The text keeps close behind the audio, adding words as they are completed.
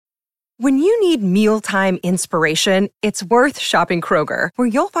When you need mealtime inspiration, it's worth shopping Kroger, where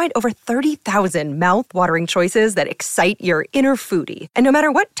you'll find over 30,000 mouth-watering choices that excite your inner foodie. And no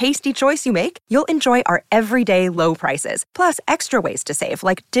matter what tasty choice you make, you'll enjoy our everyday low prices, plus extra ways to save,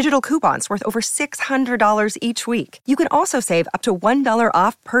 like digital coupons worth over $600 each week. You can also save up to $1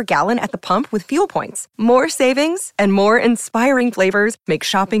 off per gallon at the pump with fuel points. More savings and more inspiring flavors make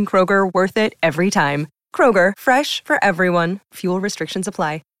shopping Kroger worth it every time. Kroger, fresh for everyone. Fuel restrictions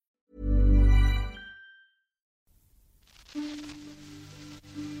apply.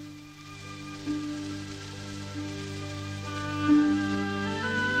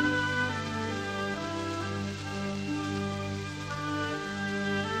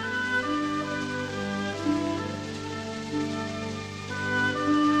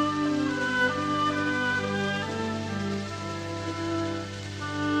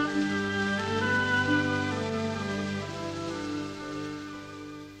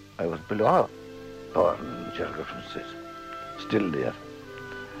 I was below on Gergriffin Street, still there.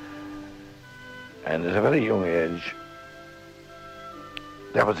 And at a very young age,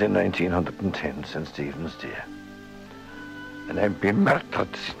 that was in 1910, St. Stephen's Day. And I've been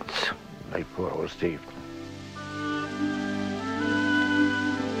murdered since, like poor old Stephen.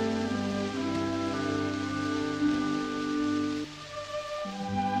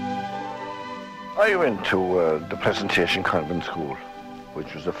 I went to the Presentation Convent School,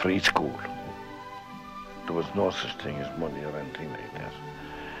 which was a free school. There was no such thing as money or anything like that.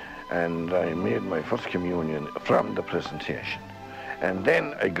 And I made my first communion from the Presentation. And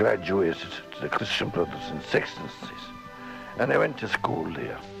then I graduated to the Christian Brothers in Sextonses. And I went to school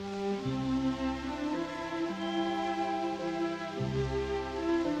there.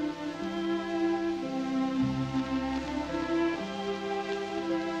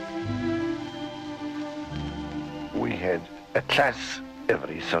 We had a class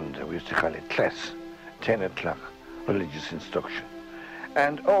every Sunday. We used to call it class, 10 o'clock, religious instruction.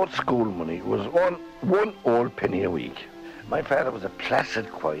 And our school money was one old penny a week. My father was a placid,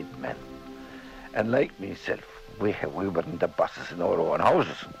 quiet man. And like myself, we weren't the bosses in our own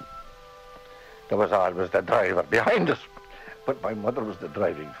houses. There was always the driver behind us. But my mother was the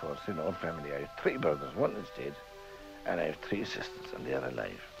driving force in our family. I have 3 brothers, 1 is dead, and I have 3 sisters, and they are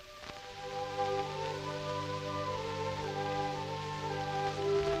alive.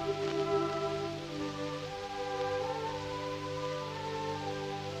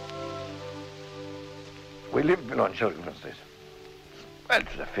 We lived below Gergriffin Street. Well, it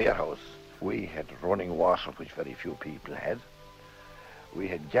was a fair house. We had running water, which very few people had. We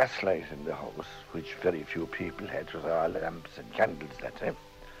had gas light in the house, which very few people had. It was all lamps and candles that time.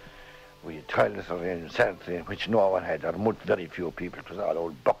 We had toilets arranged sanitary, which no one had, or very few people. It was all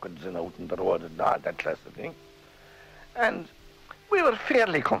old buckets and out in the road and all that class of thing. And we were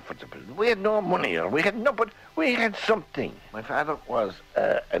fairly comfortable. We had no money, or we had no, but we had something. My father was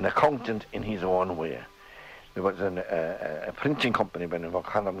an accountant in his own way. There was a printing company, Ben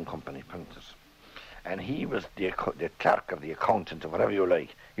O'Connor and Company printers. And he was the clerk or the accountant or whatever you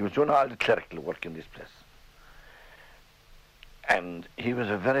like. He was doing all the clerical work in this place. And he was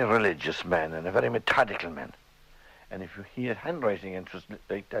a very religious man and a very methodical man. And if he had handwriting, it was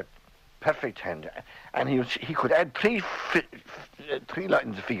like that perfect hand. And he could add three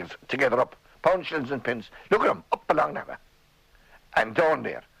lines of figures together up, pound, shillings and pence. Look at them, up along that way. And down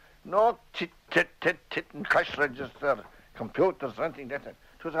there. No tit, and cash register, computers, or anything like that.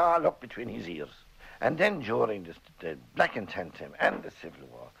 It was all up between his ears. And then during the Black and Tan time and the Civil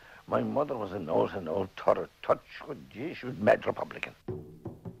War, my mother was an old thorough touch. She was mad Republican.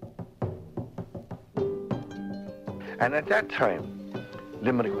 And at that time,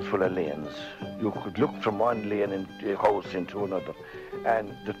 Limerick was full of lanes. You could look from one lane in the house into another, and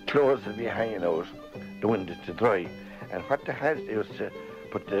the clothes would be hanging out the window to dry. And what they had, they used to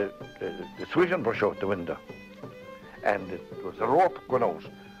put the sweeping brush out the window, and there was a rope going out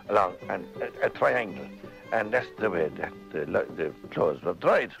along and a triangle, and that's the way that the clothes were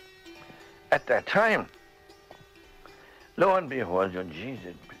dried. At that time, lo and behold,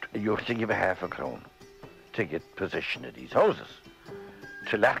 you have to give a half a crown to get possession of these houses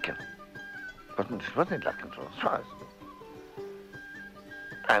to Larkin. Wasn't it Larkin? It was.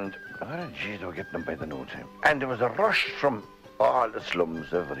 And they were getting them by the no time. And there was a rush from all the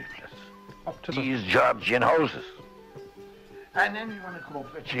slums, every place, up to these Georgian houses. And then you want to come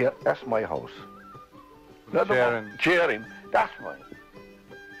up with a chair, that's my house. Cheering, that's mine.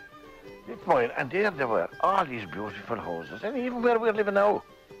 It's mine. And there they were, all these beautiful houses. And even where we're living now,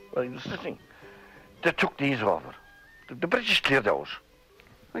 where you're sitting, they took these over. The British cleared out.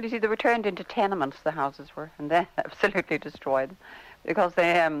 Well, you see, they were turned into tenements, the houses were, and they absolutely destroyed them. Because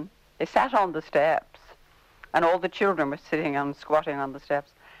they They sat on the steps, and all the children were sitting and squatting on the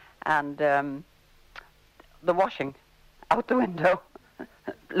steps, and the washing out the window,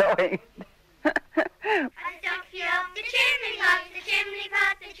 blowing. I stuff you up the chimney pot, the chimney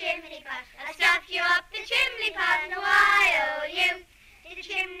pot, the chimney pot. I stuff you up the chimney pot, and why, oh, you, the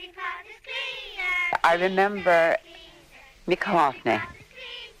chimney pot is cleaner. I remember Mick Hockney.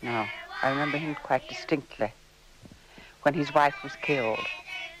 No, I remember him quite distinctly. When his wife was killed,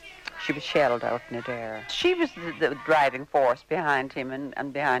 she was shelled out in Adair. She was the driving force behind him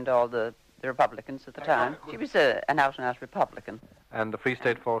and behind all the Republicans at the time. She was an out-and-out Republican. And the Free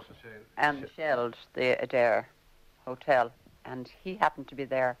State forces? And shelled the Adair Hotel, and he happened to be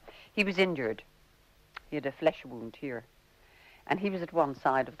there. He was injured. He had a flesh wound here. And he was at one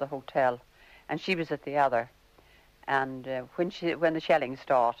side of the hotel, and she was at the other. And when the shelling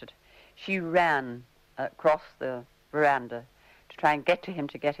started, she ran across the veranda to try and get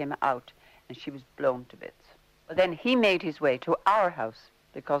to get him out, and she was blown to bits. But then he made his way to our house,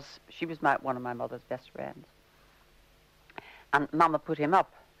 because she was one of my mother's best friends. And Mama put him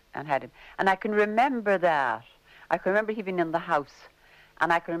up and had him. And I can remember that. I can remember he being in the house,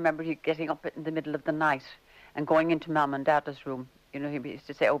 and I can remember he getting up in the middle of the night and going into Mum and Dad's room. You know, he used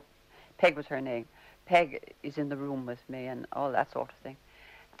to say, oh, Peg was her name. Peg is in the room with me, and all that sort of thing.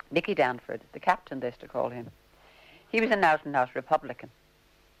 Nicky Danford, the captain, they used to call him. He was an out-and-out Republican,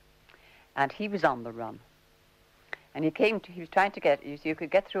 and he was on the run. And he was trying to get, you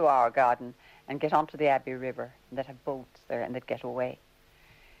could get through our garden and get onto the Abbey River, and they'd have boats there, and they'd get away.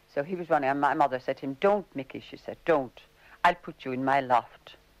 So he was running, and my mother said to him, don't, Mickey, she said, don't. I'll put you in my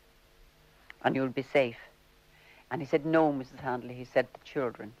loft, and you'll be safe. And he said, no, Mrs. Handley, he said, the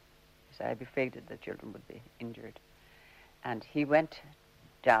children. He said, I'd be afraid that the children would be injured. And he went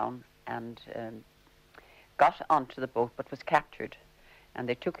down and got onto the boat, but was captured. And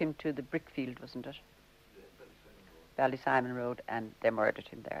they took him to the Brickfield, wasn't it? Ballysimon Road, and they murdered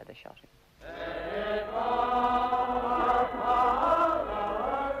him there. They shot him.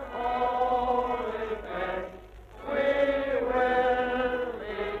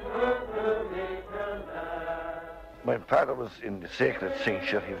 My father was in the Sacred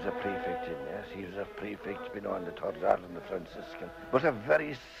Cincture. He was a prefect in there. He was a prefect, you know, in the Third Order and the Franciscan. But a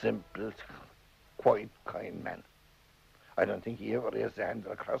very simple, quite kind man. I don't think he ever raised a hand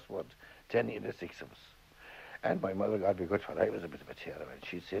or a crossword to any of the six of us. And my mother, God be good for her, I was a bit of a terror. And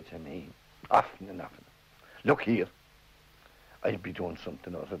she'd say to me, often and often, look here, I'd be doing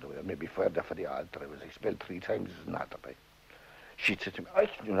something or other, or maybe further for the altar. I was expelled 3 times as an altar boy. She'd say to me, I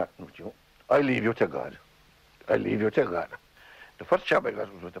can do nothing with you. I leave you to God. I leave you to God. The first job I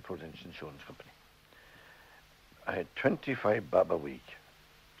got was with the Prudential Insurance Company. I had 25 bob a week.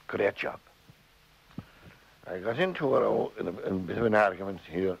 Great job. I got into a bit of an argument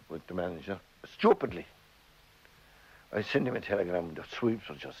here with the manager. Stupidly. I sent him a telegram, the sweeps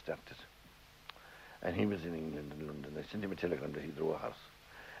were just started. And he was in England, in London. I sent him a telegram that he drew a horse.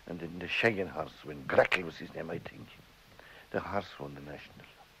 And then the shagging horse, when Grackle was his name, I think, the horse won the national.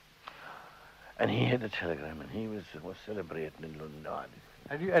 And he had a telegram, and he was celebrating in London.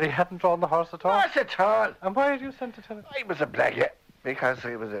 And he hadn't drawn the horse at all? Not at all. And why did you send a telegram? I was a blackguard, because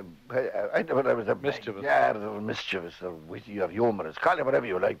I was a mischievous. Yeah, or mischievous, or witty, or humorous. Call it whatever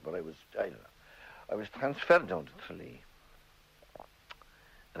you like, but I don't know. I was transferred down to Tralee.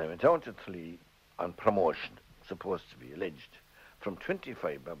 And I went down to Tralee on promotion, supposed to be alleged, from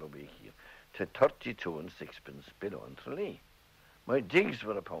 25 bob a week here to 32 and 6pence below in Tralee. My digs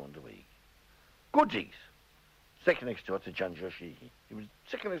were £1 a week. Good digs. Second next door to John Joshihi. He was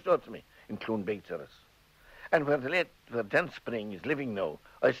second next door to me in Cloonbeg Terrace. And where Dan Spring is living now,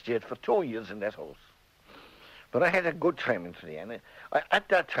 I stayed for 2 years in that house. But I had a good time in Tralee. And at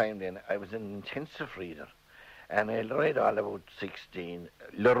that time then, I was an intensive reader. And I read all about 16.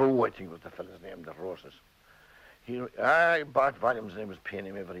 Leroux, I think was the fellow's name that wrote it. I bought volumes and I was paying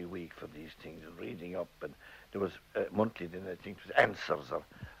him every week for these things and reading up. And there was monthly then, I think it was Answers or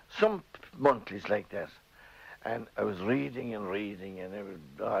some monthlies like that. And I was reading, and it was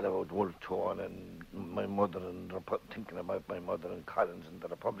all about Wolfe Tone and my mother, and thinking about my mother and Collins and the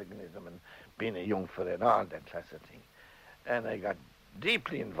Republicanism and being a young fella and all that class of thing. And I got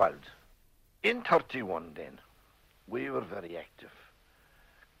deeply involved. In 31 then, we were very active.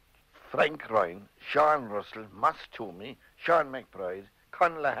 Frank Ryan, Sean Russell, Moss Toomey, Sean McBride,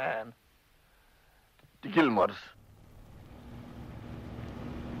 Con Lahan, the Gilmores.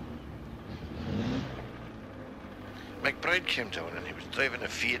 McBride came down and he was driving a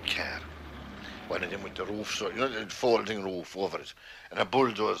Fiat car. One of them with the roof, so, you know, the folding roof over it. And a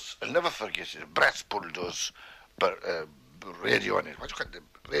bulldoze, I'll never forget it, a brass bulldoze, radio on it. What do you call it?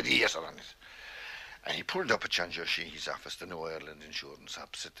 radiator on it. And he pulled up at John Joe Sheehy's office, the New Ireland Insurance,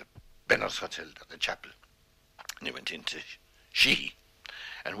 opposite the Benner's Hotel at the chapel. And he went into Sheehy.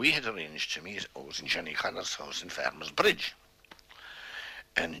 And we had arranged to meet out in Johnny Connor's house in Farmers Bridge.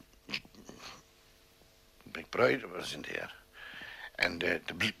 And McBride was in there. And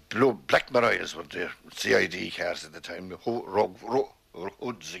the Black Mariahs were there, CID cars at the time, the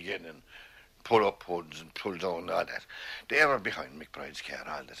hoods again, and pull up hoods and pull down, all that. They were behind McBride's car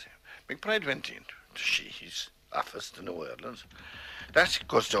all the time. McBride went in to Sheehy's office, the New Ireland. That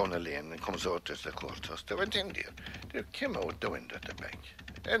goes down a lane and comes out to the courthouse. They went in there. They came out the window at the back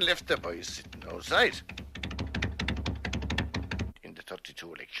and left the boys sitting outside in the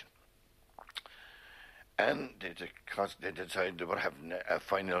 32 election. And they decided they were having a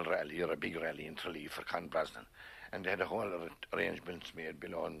final rally or a big rally in Tralee for Con Brosnan. And they had a whole lot of arrangements made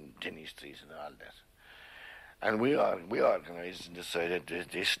below on Denny Street and all that. And we organised and decided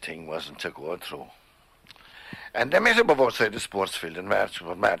that this thing wasn't to go through. And they met up outside the sports field and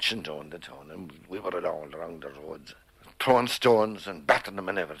were marching down the town. And we were all around the roads, throwing stones and battering them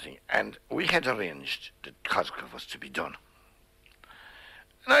and everything. And we had arranged that Cosgrove was to be done.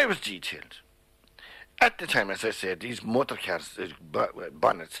 And I was detailed. At the time, as I said, these motor cars,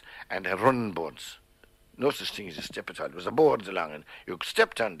 bonnets, and running boards, no such thing as a step at all. There was a board along, and you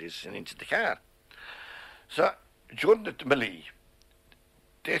stepped on this and into the car. So, during the melee,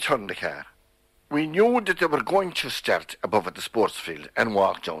 they turned the car. We knew that they were going to start above at the sports field and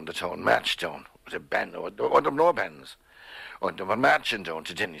walk down the town, march down with a band, or there were no bands. And they were marching down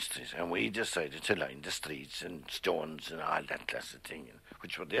to Denny Street, and we decided to line the streets and stones and all that class of thing,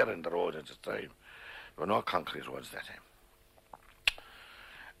 which were there in the road at the time. There were no concrete roads that time.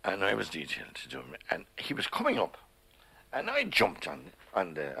 And I was detailed to do him. And he was coming up. And I jumped on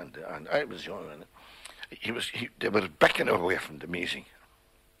I was young, and they were backing away from the meeting.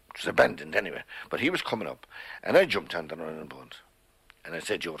 It was abandoned anyway. But he was coming up. And I jumped on the running board. And I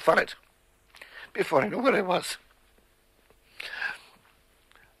said, "You're for it." Before I knew where I was,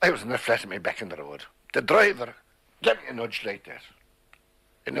 I was in the flat of me back in the road. The driver gave me a nudge like that.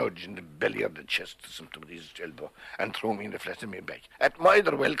 A nudge in the belly or the chest or something with his elbow, and threw me in the flat of me back. At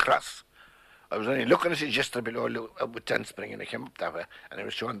Motherwell Cross. I was only looking at it just below with Tenspring, and I came up that way, and I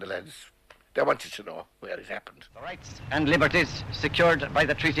was showing the lads. They wanted to know where it happened. The rights and liberties secured by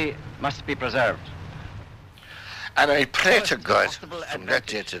the treaty must be preserved. And I pray to God from that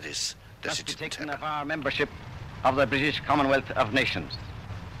day to this that must it be didn't taken happen. of our membership of the British Commonwealth of Nations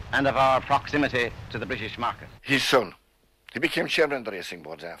and of our proximity to the British market. His son, he became chairman of the racing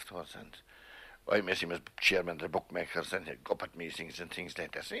boards afterwards, and I met him as chairman of the bookmakers, and he'd go up at meetings and things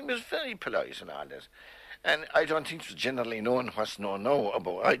like that. So he was very polite and all that. And I don't think it was generally known what's known now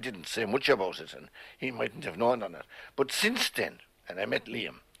about. I didn't say much about it, and he mightn't have known on it. But since then, and I met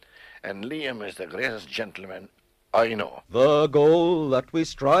Liam, and Liam is the greatest gentleman I know. The goal that we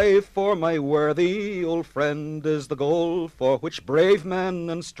strive for, my worthy old friend, is the goal for which brave men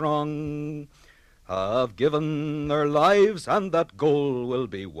and strong have given their lives, and that goal will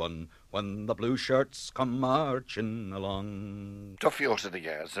be won when the blue shirts come marching along. Duffy out of the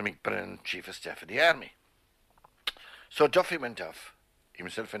Guards, and Mick Brennan, Chief of Staff of the Army. So Duffy went off,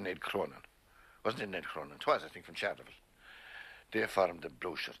 himself and Ned Cronin. Wasn't it Ned Cronin? It was, I think, from Charleville. They formed the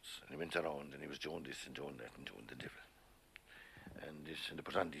Blue Shirts, and he went around, and he was doing this and doing that and doing the devil. And they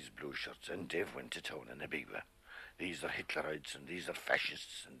put on these blue shirts, and Dave went to town in a big way. These are Hitlerites, and these are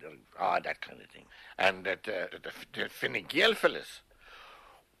fascists, and they're that kind of thing. And that the Fine Gael fellas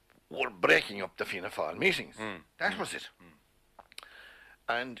were breaking up the Fianna Fáil meetings. That was it.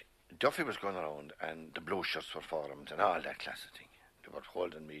 And Duffy was going around, and the blue shirts were formed, and all that class of thing. They were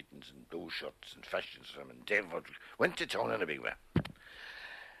holding meetings, and blue shirts, and fascism, and Dave went to town in a big way.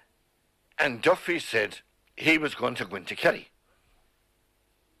 And Duffy said he was going to go into Kerry.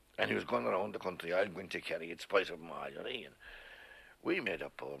 And he was going around the country, "I'll go into Kerry in spite of Marjorie." And we made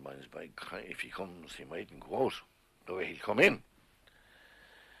up our minds, by God, if he comes, he mightn't go out the way he'll come in.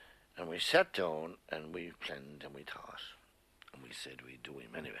 And we sat down, and we planned, and we thought, and we said we'd do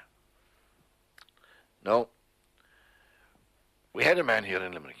him anyway. Now, we had a man here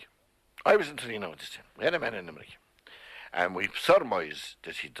in Limerick. I was in Torino at this time. We had a man in Limerick. And we surmised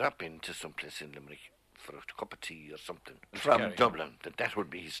that he'd drop into some place in Limerick for a cup of tea or something from Dublin, that would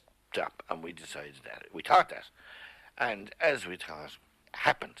be his stop. And we decided that. We thought that. And as we thought,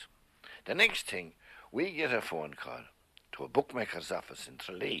 happened. The next thing, we get a phone call to a bookmaker's office in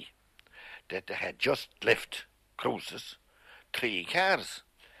Tralee that they had just left Cruises, 3 cars.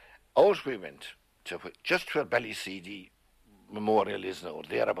 Out we went to just where Ballyseedy Memorial is now,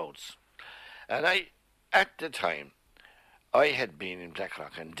 thereabouts. And at the time, I had been in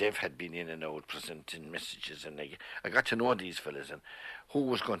Blackrock and Dev had been in and out presenting messages, and I got to know these fellas and who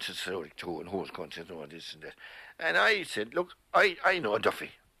was going to Zurich too and who was going to know this and that. And I said, look, I know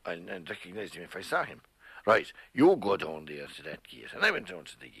Duffy. I recognise him if I saw him. Right, you go down there to that gate. And I went down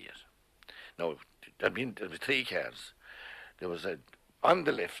to the gate. Now, there were 3 cars. There was on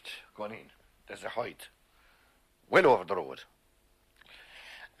the left going in, there's a height, well over the road.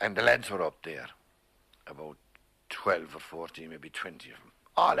 And the lads were up there, about 12 or 14, maybe 20 of them,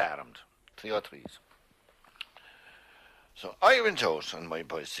 all armed, 3 or 3s. So I went out on my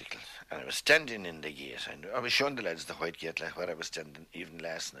bicycle, and I was standing in the gate, and I was showing the lads the white gate like where I was standing even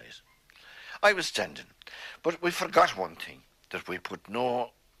last night. I was standing, but we forgot one thing, that we put no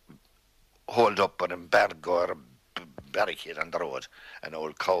hold up or embargo or barricade on the road, an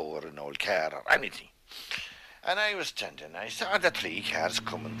old cow or an old car or anything. And I was standing, I saw the 3 cars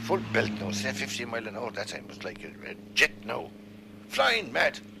coming, full belt now, say 50 mile an hour, that time was like a jet now, flying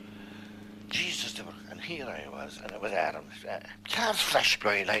mad. Jesus, they were, and here I was, and I was armed. Cars flashed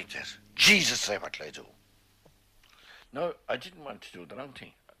by like that. Jesus, what'll I do? No, I didn't want to do the wrong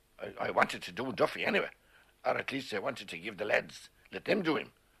thing. I wanted to do Duffy anyway, or at least I wanted to give the lads, let them do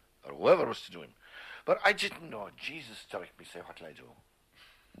him, or whoever was to do him. But I didn't know. Jesus struck me, say, what'll I do?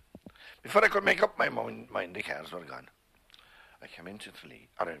 Before I could make up my mind, the cars were gone. I came into Tralee,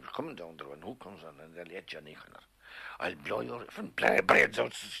 or I was coming down the road, and who comes on, and they'll let Johnny Connor. I'll blow your from braids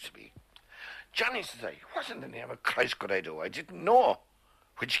out to me. Johnny says, what in the name of Christ could I do? I didn't know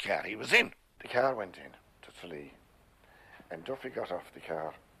which car he was in. The car went in to Tralee, and Duffy got off the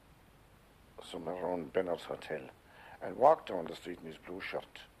car somewhere around Benner's Hotel and walked down the street in his blue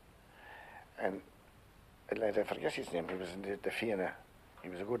shirt. And a lad, I forget his name, he was in the Fianna. He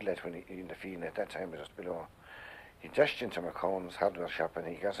was a good lad when he in the Fianna at that time, just below. He dashed into McCone's hardware shop and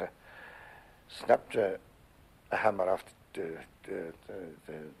he snapped a hammer off the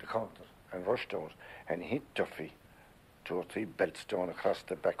counter and rushed out and hit Duffy 2 or 3 belts down across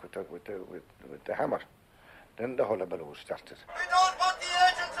the back with the hammer. Then the hullabaloo started. We don't want the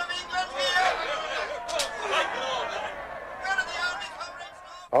agents of England here! Where are the army comrades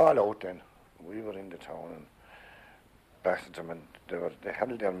now? All out then. We were in the town and battered them, and they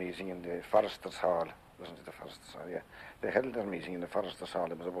held their meeting in the Foresters' Hall. Wasn't it the Foresters' Hall? Yeah. They held their meeting in the Foresters' Hall.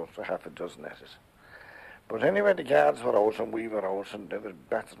 There was about half a dozen at it. But anyway, the guards were out and we were out, and they were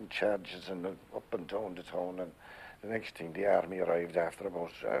battering charges and up and down the town. And the next thing, the army arrived after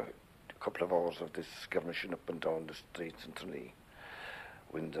about a couple of hours of this skirmishing up and down the streets in Tralee.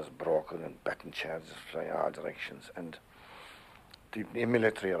 Windows broken and batting charges flying all directions. And the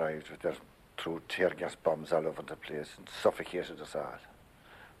military arrived with their threw tear gas bombs all over the place and suffocated us all.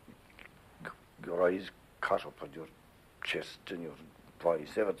 Your eyes caught up on your chest and your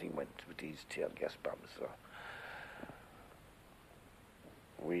voice, everything went with these tear gas bombs. So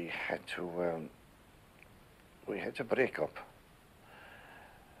we had to break up.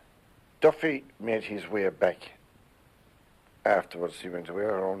 Duffy made his way back afterwards. He went away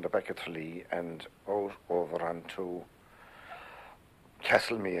around the back of Tralee and out over onto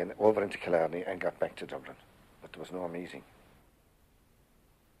Castlemean, over into Killarney and got back to Dublin. But there was no meeting.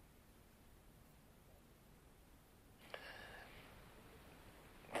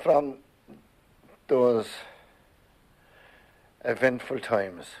 From those eventful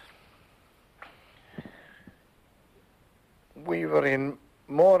times, we were in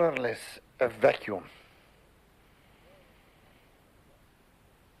more or less a vacuum.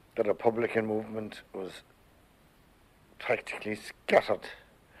 The Republican movement was practically scattered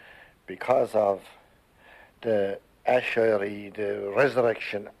because of the Ashery, the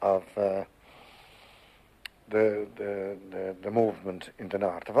resurrection of the movement in the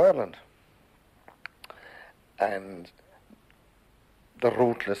north of Ireland, and the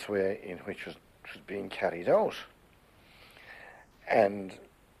ruthless way in which was being carried out. And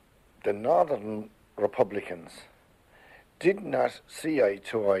the northern Republicans did not see eye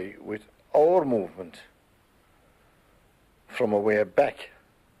to eye with our movement from a way back.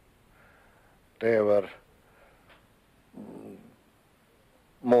 They were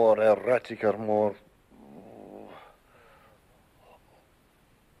more erratic or more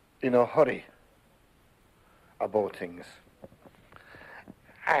in a hurry about things.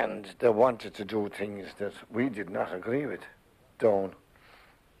 And they wanted to do things that we did not agree with down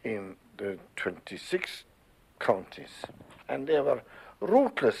in the 26 counties. And they were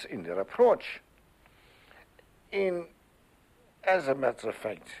ruthless in their approach. As a matter of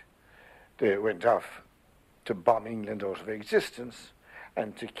fact, they went off to bomb England out of existence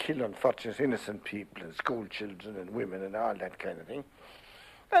and to kill unfortunate innocent people and school children and women and all that kind of thing.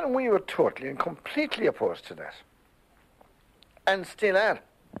 And we were totally and completely opposed to that. and still are.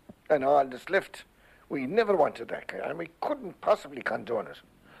 And all that's left. We never wanted that kind, and we couldn't possibly condone it.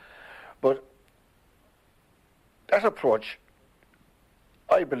 But that approach,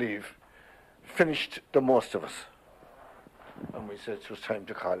 I believe, finished the most of us. And we said it was time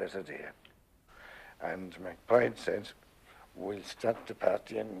to call it a day. And McBride said, we'll start the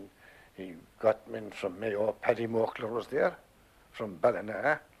party, and he got men from Mayo. Paddy Moakler was there, from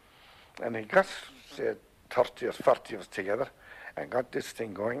Ballina, and he got, say, 30 or 40 of us together and got this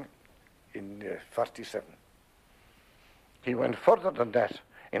thing going in 47. He went further than that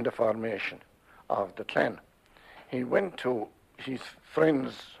in the formation of the clan. He went to his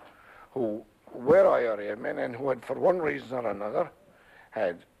friends who were IRA men and who had, for one reason or another,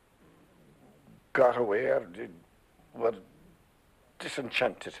 had got away or were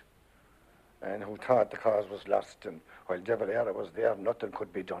disenchanted, and who thought the cause was lost, and while De Valera was there, nothing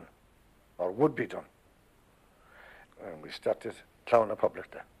could be done, or would be done. And we started Clonagh Public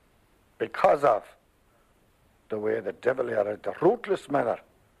there, because of the way that De Valera, the ruthless manner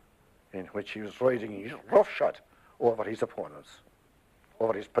in which he was riding his roughshod over his opponents,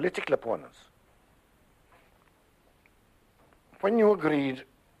 over his political opponents. When you agreed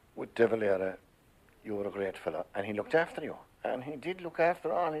with De Valera, you were a great fellow, and he looked after you. And he did look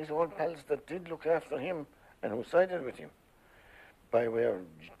after all his old pals that did look after him and who sided with him, by way of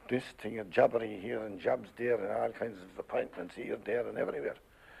this thing, a jobbery here and jobs there and all kinds of appointments here, there and everywhere.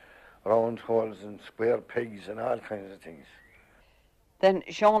 Round holes and square pegs and all kinds of things. Then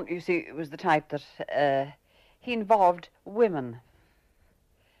Sean, you see, was the type that he involved women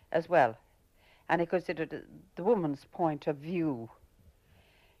as well. And he considered the woman's point of view,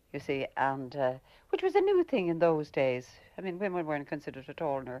 you see, and which was a new thing in those days. I mean, women weren't considered at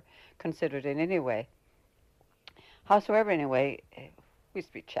all, nor considered in any way. Howsoever, anyway, we used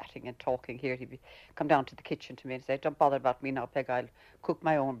to be chatting and talking here. He'd come down to the kitchen to me and say, "Don't bother about me now, Peg, I'll cook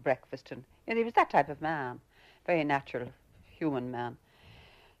my own breakfast." And he was that type of man, very natural, human man.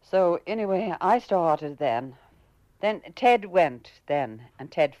 So anyway, I started then. Then Ted went then,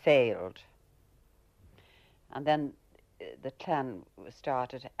 and Ted failed. And then the clan was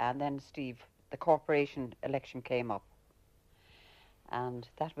started, and then Steve, the corporation election came up. And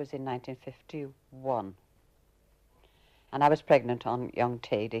that was in 1951. And I was pregnant on young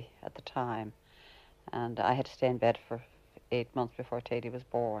Tady at the time. And I had to stay in bed for 8 months before Tady was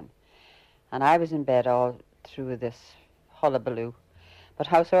born. And I was in bed all through this hullabaloo. But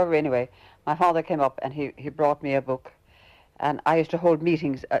howsoever, anyway, my father came up and he brought me a book. And I used to hold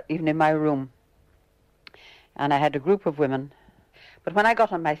meetings even in my room. And I had a group of women. But when I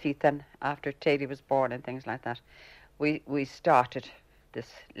got on my feet then, after Tady was born and things like that, we started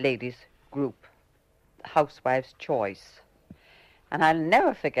this ladies' group, Housewife's Choice. And I'll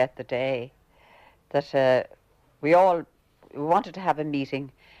never forget the day that we wanted to have a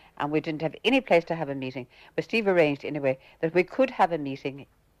meeting, and we didn't have any place to have a meeting. But Steve arranged anyway that we could have a meeting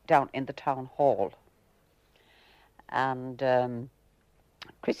down in the town hall. And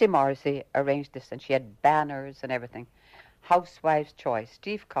Chrissy Morrissey arranged this, and she had banners and everything. Housewife's Choice,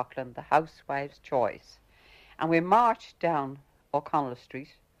 Steve Coughlin, the Housewife's Choice. And we marched down O'Connell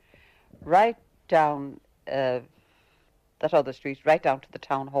Street, right down that other street, right down to the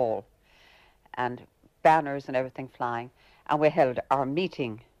town hall, and banners and everything flying. And we held our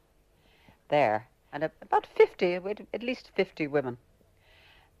meeting there. And about 50, at least 50 women.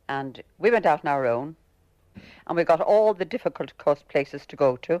 And we went out on our own. And we got all the difficult places to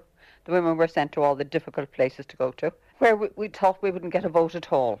go to. The women were sent to all the difficult places to go to, where we thought we wouldn't get a vote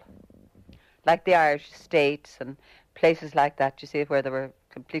at all. Like the Irish states and places like that, you see, where there were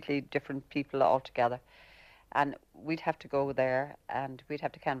completely different people altogether. And we'd have to go there, and we'd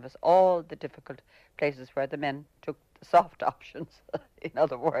have to canvass all the difficult places where the men took the soft options, in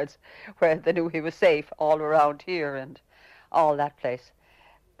other words, where they knew he was safe all around here and all that place.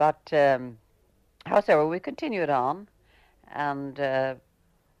 But howsoever, we continued on, and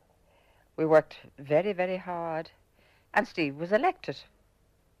we worked very, very hard, and Steve was elected.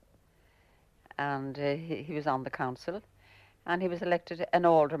 And he was on the council, and he was elected an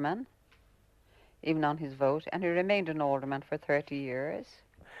alderman, even on his vote, and he remained an alderman for 30 years.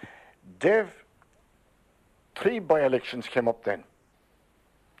 Dave, 3 by-elections came up then.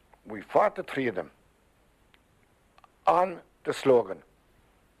 We fought the 3 of them on the slogan,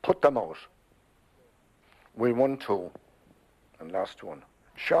 "Put them out." We won 2 and lost 1.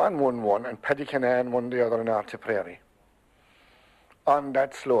 Sean won 1 and Paddy Kinane won the other in Arty Prairie. On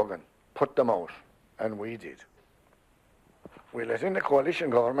that slogan, "Put them out," and we did. We let in the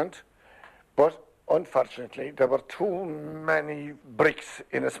coalition government, but unfortunately there were too many bricks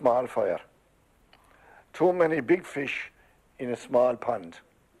in a small fire. Too many big fish in a small pond.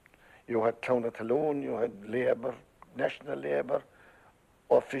 You had Clonataloon, you had Labour, National Labour,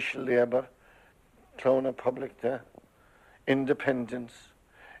 Official Labour, Clona Public there, Independence.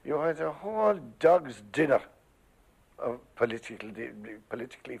 You had a whole dog's dinner of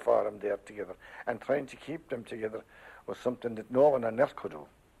politically formed there together, and trying to keep them together was something that no one on earth could do.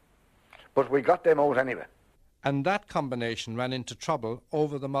 But we got them out anyway. And that combination ran into trouble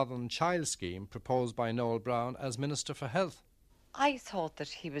over the Mother and Child scheme proposed by Noel Browne as Minister for Health. I thought that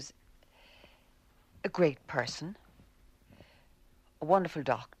he was a great person, a wonderful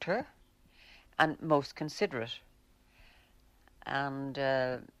doctor, and most considerate. And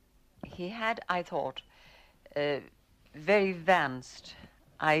he had, I thought, very advanced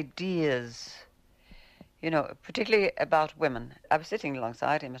ideas, you know, particularly about women. I was sitting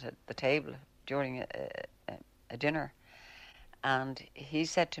alongside him at the table during a dinner, and he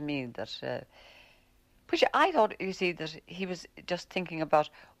said to me that, which I thought, you see, that he was just thinking about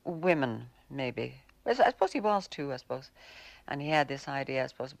women, maybe. Well, I suppose he was too, I suppose. And he had this idea, I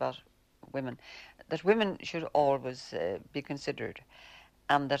suppose, about women, that women should always be considered,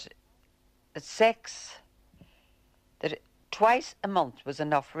 and that sex, that twice a month was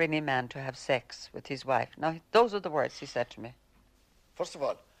enough for any man to have sex with his wife. Now, those are the words he said to me. First of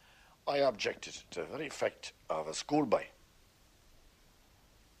all, I objected to the very fact of a schoolboy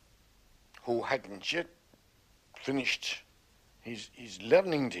who hadn't yet finished his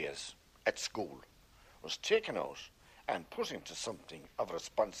learning days at school, was taken out and put into something of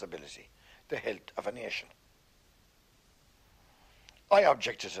responsibility, the health of a nation. I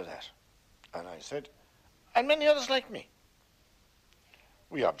objected to that, and I said, and many others like me,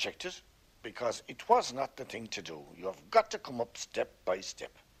 we objected because it was not the thing to do. You have got to come up step by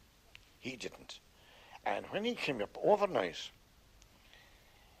step. He didn't. And when he came up overnight,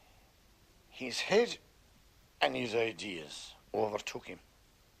 his head and his ideas overtook him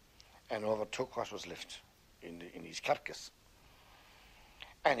and overtook what was left in his carcass.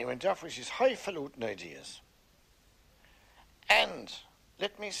 And he went off with his highfalutin ideas. And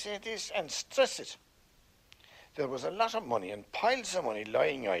let me say this and stress it. There was a lot of money and piles of money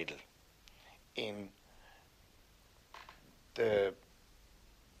lying idle in the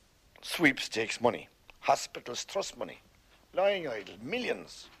sweepstakes money, hospitals trust money, lying idle,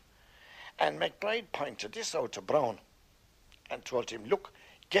 millions. And McBride pointed this out to Browne and told him, look,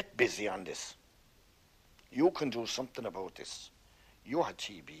 get busy on this. You can do something about this. You had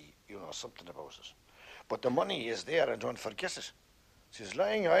TB, you know something about it. But the money is there, and don't forget it. It's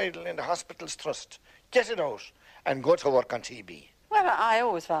lying idle in the hospital's trust. Get it out and go to work on TB. Well, I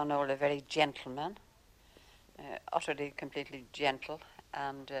always found Noel a very gentleman, utterly, completely gentle,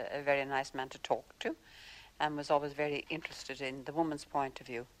 and a very nice man to talk to, and was always very interested in the woman's point of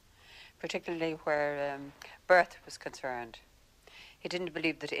view, particularly where birth was concerned. He didn't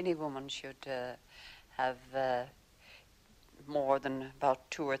believe that any woman should have more than about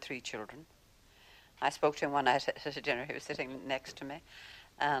 2 or 3 children. I spoke to him one night at a dinner. He was sitting next to me,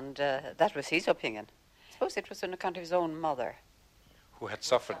 and that was his opinion. I suppose it was on account of his own mother, Who had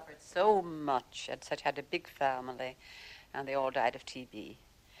suffered. so much, had a big family, and they all died of TB.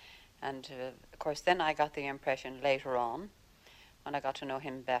 And of course, then I got the impression later on, when I got to know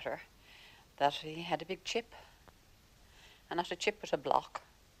him better, that he had a big chip, and not a chip but a block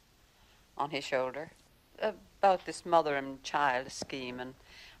on his shoulder, about this mother and child scheme. And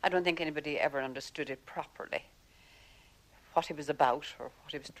I don't think anybody ever understood it properly, what he was about or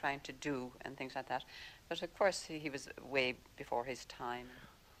what he was trying to do and things like that. But of course, he was way before his time.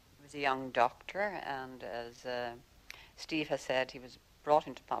 He was a young doctor, and as Steve has said, he was brought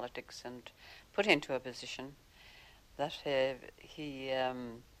into politics and put into a position that he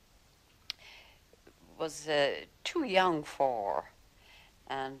was too young for.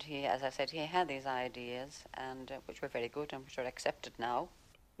 And he, as I said, he had these ideas, and which were very good and which are accepted now.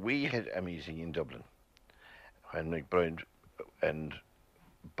 We had a meeting in Dublin when McBride and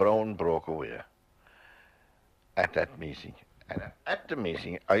Browne broke away at that meeting. And at the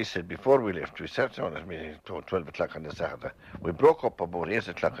meeting, I said, before we left, we sat down at a meeting at 12 o'clock on the Saturday. We broke up about 8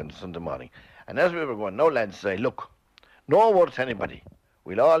 o'clock on the Sunday morning. And as we were going, no lads say, look, no word to anybody.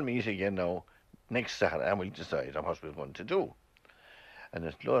 We'll all meet again now next Saturday and we'll decide on what we're going to do. And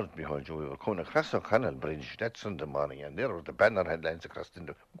as Lord behold you, we were coming across O'Connell Bridge that Sunday morning, and there were the banner headlines across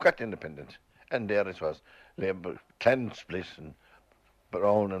the got independent. And there it was, Labour, Clan split, and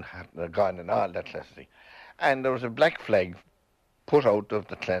Browne and Hatton gone, and all that class of thing. And there was a black flag put out of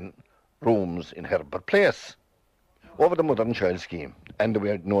the Clan rooms in Herbert Place over the Mother and Child scheme, and the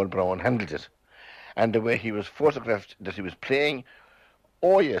way Noel Browne handled it, and the way he was photographed, that he was playing,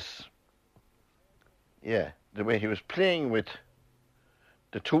 oh yes, yeah, the way he was playing with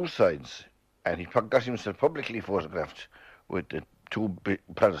the two sides, and he got himself publicly photographed with the two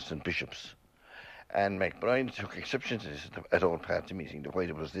Protestant bishops. And MacBride took exception to this at our party meeting, why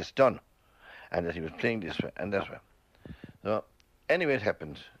it was this done, and that he was playing this way and that way. So, anyway, it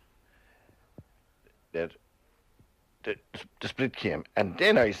happened that the split came, and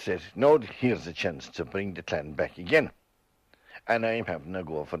then I said, no, here's a chance to bring the clan back again, and I'm having a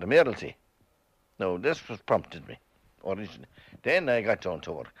go for the mayoralty. Now, this was prompted me originally. Then I got down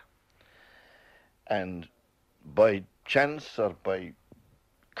to work, and by chance or by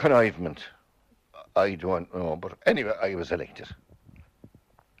connivement, I don't know, but anyway, I was elected.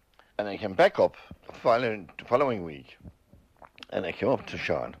 And I came back up the following week, and I came up to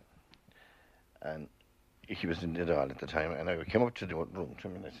Sean, and he was in the Dáil at the time, and I came up to the room to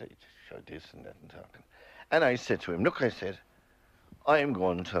him, and I said, show this and that and talking. And I said to him, look, I said, I am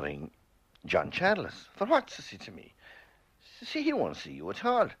going to ring John Charles. For what? Says he to me. See, he won't see you at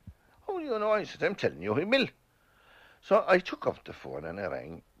all. Oh, you know, I said, I'm telling you, he will. So I took up the phone and I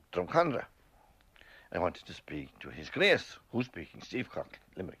rang Drumcondra. I wanted to speak to His Grace. Who's speaking? Steve Cock,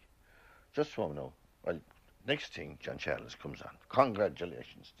 Limerick. Just so I know. Well, next thing, John Charles comes on.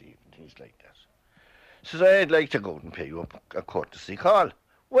 Congratulations, Steve, and things like that. Says, I'd like to go out and pay you a courtesy call.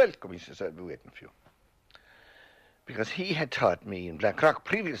 Welcome, he says, I'll be waiting for you. Because he had taught me in Blackrock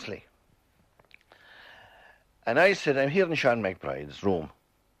previously. And I said, I'm here in Sean MacBride's room.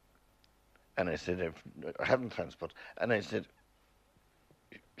 And I said, I haven't transport. And I said,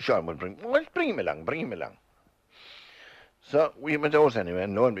 Sean will bring him along. So we went out anyway,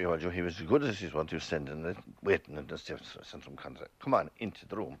 and lo and behold, he was as good as his word. He was waiting at the steps, sent some contract. Come on, into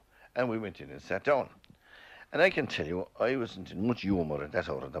the room. And we went in and sat down. And I can tell you, I wasn't in much humour at that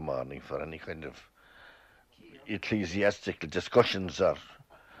hour of the morning for any kind of ecclesiastical discussions or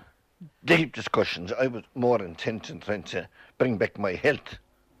deep discussions. I was more intent in trying to bring back my health.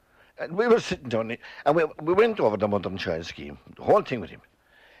 And we were sitting down, and we went over the Mother and Child scheme, the whole thing with him.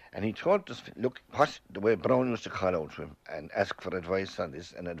 And he told us, look, what the way Brown used to call out to him and ask for advice on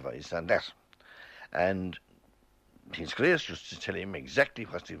this and advice on that. And His Grace used to tell him exactly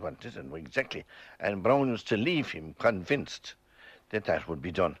what he wanted and Brown used to leave him convinced that that would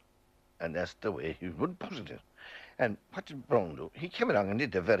be done. And that's the way he would put it. And what did Brown do? He came along and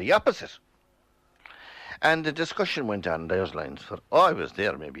did the very opposite. And the discussion went on those lines for, I was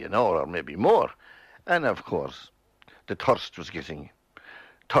there maybe an hour or maybe more. And of course, the thirst was getting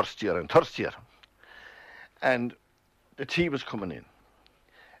thirstier and thirstier. And the tea was coming in.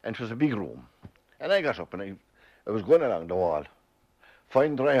 And it was a big room. And I got up and I was going along the wall.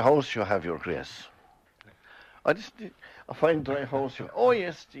 Fine dry house you have, Your Grace. I just did a fine dry house. Oh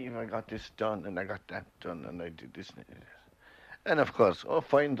yes, Steve, I got this done and I got that done and I did this and that. And of course, oh,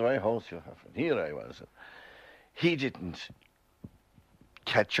 fine dry house you have. And here I was. He didn't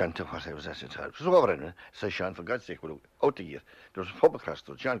catch on to what I was at the time. It was over anyway. So Sean, for God's sake, we'll out the gear. There was a pub across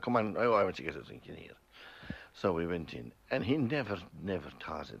the road. Sean, come on, I want to get a drink in here. So we went in, and he never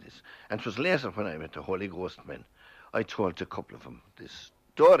thought of this. And it was later when I met the Holy Ghost men, I told a couple of them this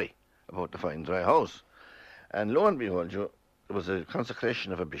story about the fine dry house. And lo and behold, there was a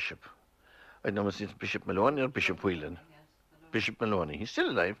consecration of a bishop. I don't know if it's Bishop Maloney or Bishop Whelan. Bishop Maloney. He's still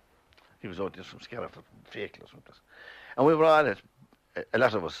alive. He was out there from Scariff or Fakel or something. And we were all a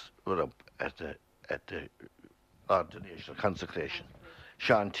lot of us were up at the ordination, consecration.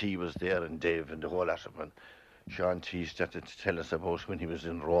 Sean T was there and Dave and the whole lot of them. Sean T started to tell us about when he was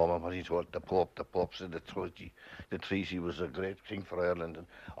in Rome and what he told the Pope. The Pope said the treaty was a great thing for Ireland. And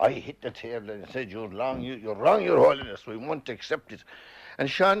I hit the table and said, you're wrong, Your Holiness. We won't accept it. And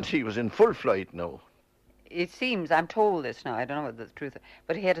Sean T was in full flight now. It seems, I'm told this now, I don't know whether the truth,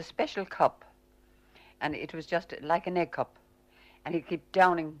 but he had a special cup, and it was just like an egg cup, and he'd keep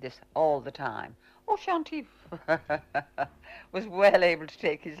downing this all the time. Oh, Shanti was well able to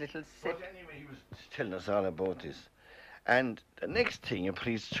take his little sip. But anyway, he was telling us all about this. And the next thing, a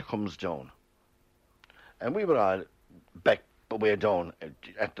priest comes down, and we were all back way down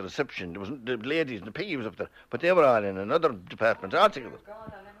at the reception. There was the ladies and the piggy was up there, but they were all in another department altogether.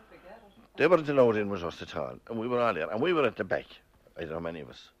 They weren't allowed in with us at all, and we were all there, and we were at the back. I don't know how many of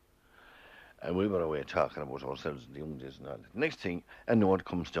us, and we were away talking about ourselves and the young days and all that. Next thing, a note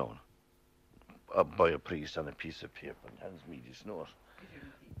comes down by a priest on a piece of paper and hands me this note.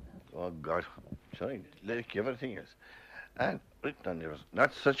 Oh God, sorry, like everything else. And written on there was,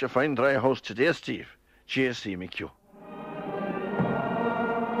 not such a fine dry house today, Steve. JC McHugh.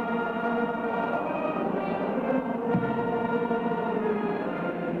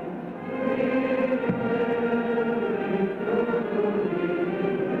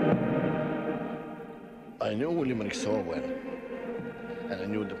 I knew so well, and I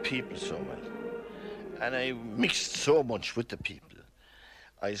knew the people so well, and I mixed so much with the people.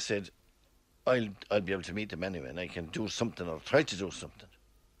 I said, I'll be able to meet them anyway, and I can do something or try to do something.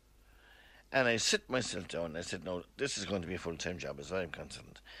 And I sit myself down and I said, no, this is going to be a full-time job as I'm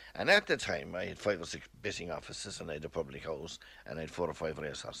concerned. And at the time, I had 5 or 6 betting offices, and I had a public house, and I had 4 or 5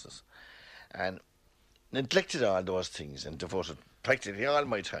 race horses. And neglected all those things and devoted practically all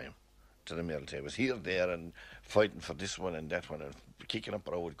my time to the military. I was here, there, and fighting for this one and that one, and kicking up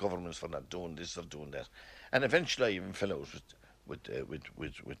road governments for not doing this or doing that. And eventually I even fell out with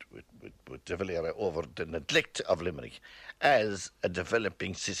De Valera over the neglect of Limerick as a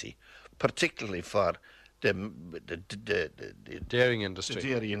developing city, particularly for the dairying industry. The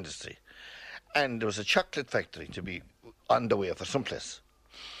dairy industry. And there was a chocolate factory to be on the way for someplace.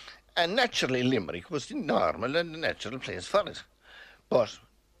 And naturally Limerick was the normal and the natural place for it. But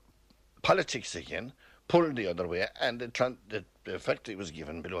politics again pulled the other way, and the factory was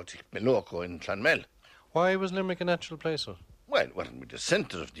given below Loco in Clonmel. Why was Limerick a natural place, sir? Well, it wasn't the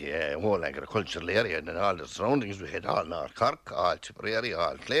centre of the whole agricultural area, and then all the surroundings. We had all North Cork, all Tipperary,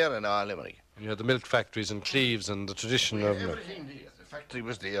 all Clare, and all Limerick. And you had the milk factories and Cleves and the tradition of milk. Everything there. The factory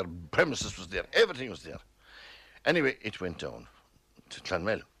was there, premises was there, everything was there. Anyway, it went down to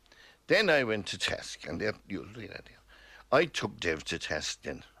Clonmel. Then I went to task, and there, you'll read that there. I took Dev to task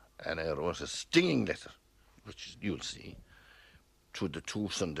then, and I wrote a stinging letter, which you'll see, to the 2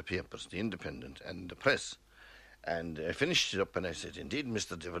 Sunday papers, the Independent and the Press. And I finished it up and I said, indeed,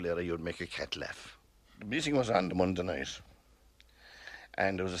 Mr. De Valera, you'd make a cat laugh. The meeting was on the Monday night.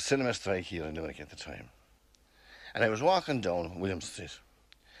 And there was a cinema strike here in Limerick at the time. And I was walking down William Street.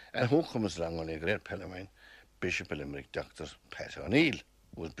 And who comes along? Only a great pal of mine, Bishop of Limerick, Dr. Pat O'Neill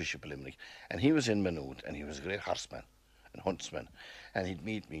was Bishop of Limerick. And he was in Maynooth, and he was a great horseman and huntsman. And he'd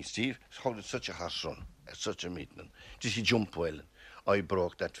meet me, Steve, how did such a horse run at such a meeting? Did he jump well? I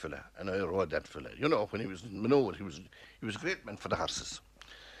broke that fella, and I rode that fella. You know, when he was in Maynooth, he was a great man for the horses.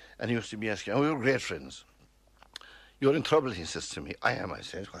 And he used to be asking, we were great friends. You're in trouble, he says to me. I am, I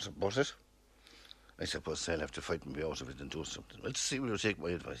said. What about it? I suppose I'll have to fight my way out of it and do something. Let's see, we'll take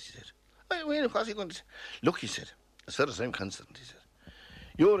my advice, he said. Well, what's he going to say? Look, he said, as far as I'm concerned, he said,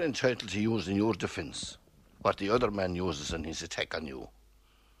 you're entitled to use in your defence what the other man uses in his attack on you.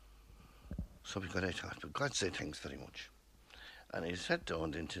 So because I thought, but God say thanks very much. And I sat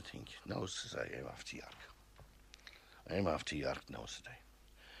down then to think, now, says I'm off to York. I'm off to York now, said I.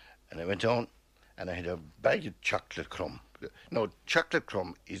 And I went down, and I had a bag of chocolate crumb. Now, chocolate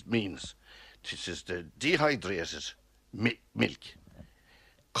crumb means this is the dehydrated milk,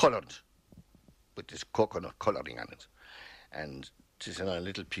 coloured, with this coconut colouring on it. And it is in a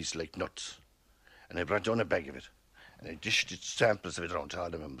little piece like nuts. And I brought down a bag of it, and I dished it, samples of it around to all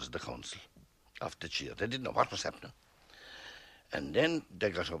the members of the council, off the chair. They didn't know what was happening. And then they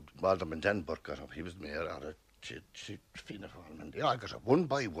got up, Alderman Dan Burke got up, he was mayor, or Fianna Fáil, and they all got up, one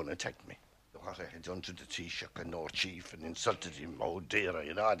by one attacked me. What I had done to the Taoiseach and North Chief, and insulted him, Dara,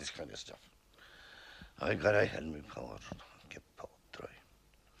 and all this kind of stuff. I held my power, kept power dry.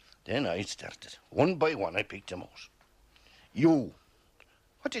 Then I started. One by one, I picked them out. You,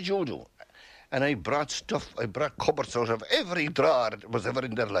 what did you do? And I brought stuff, I brought cupboards out of every drawer that was ever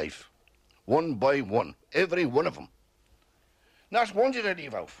in their life. One by one, every one of them. Not one did I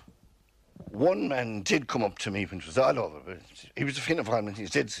leave out. One man did come up to me when it was all over. But he was a Fianna Fáil man,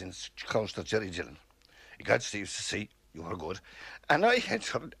 he's dead since, Councillor Jerry Dillon. He got Steve to say, you were good. And I had,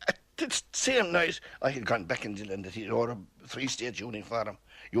 at the same night, I had gone back in Dillon that he wore a Free State uniform.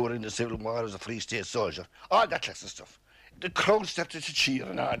 You were in the Civil War as a Free State soldier. All that class of stuff. The crowd started to cheer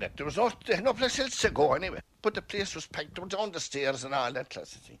and all that. They had no place else to go anyway. But the place was packed. They were down the stairs and all that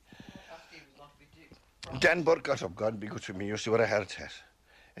class of thing. Dan Burke got up, God be good to me, used to wear a hard hat.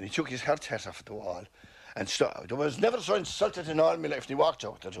 And he took his hard hat off the wall and stopped. I was never so insulted in all my life, and he walked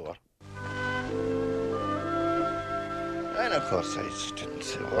out the door. And of course I didn't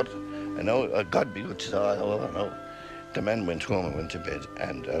say a word. And now, God be good to all. No. The man went home and went to bed.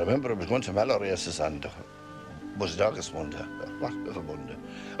 And I remember I was going to Mallow races on was it August Monday? Whatever Monday.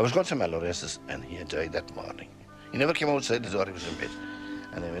 I was going to Mallow races and he had died that morning. He never came outside the door, he was in bed.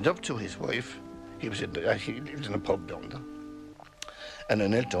 And I went up to his wife. He lived in a pub down there. And I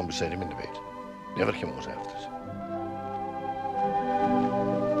knelt down beside him in the bed. Never came out after it.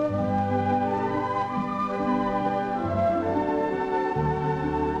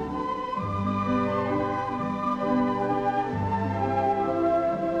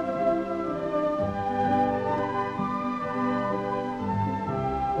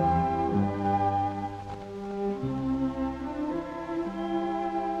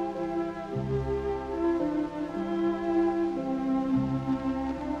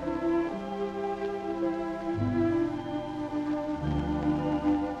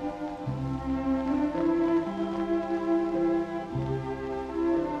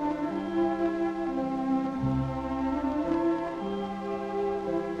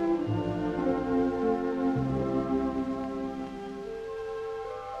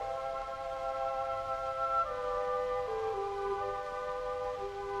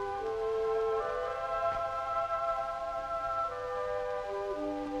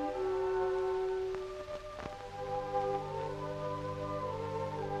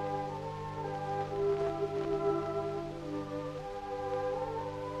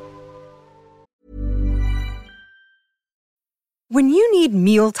 When you need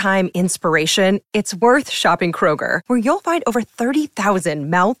mealtime inspiration, it's worth shopping Kroger, where you'll find over 30,000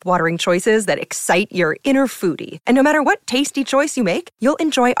 mouth-watering choices that excite your inner foodie. And no matter what tasty choice you make, you'll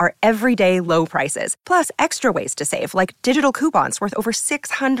enjoy our everyday low prices, plus extra ways to save, like digital coupons worth over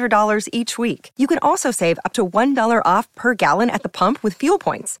 $600 each week. You can also save up to $1 off per gallon at the pump with fuel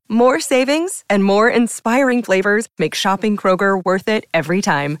points. More savings and more inspiring flavors make shopping Kroger worth it every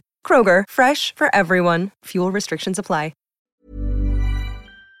time. Kroger, fresh for everyone. Fuel restrictions apply.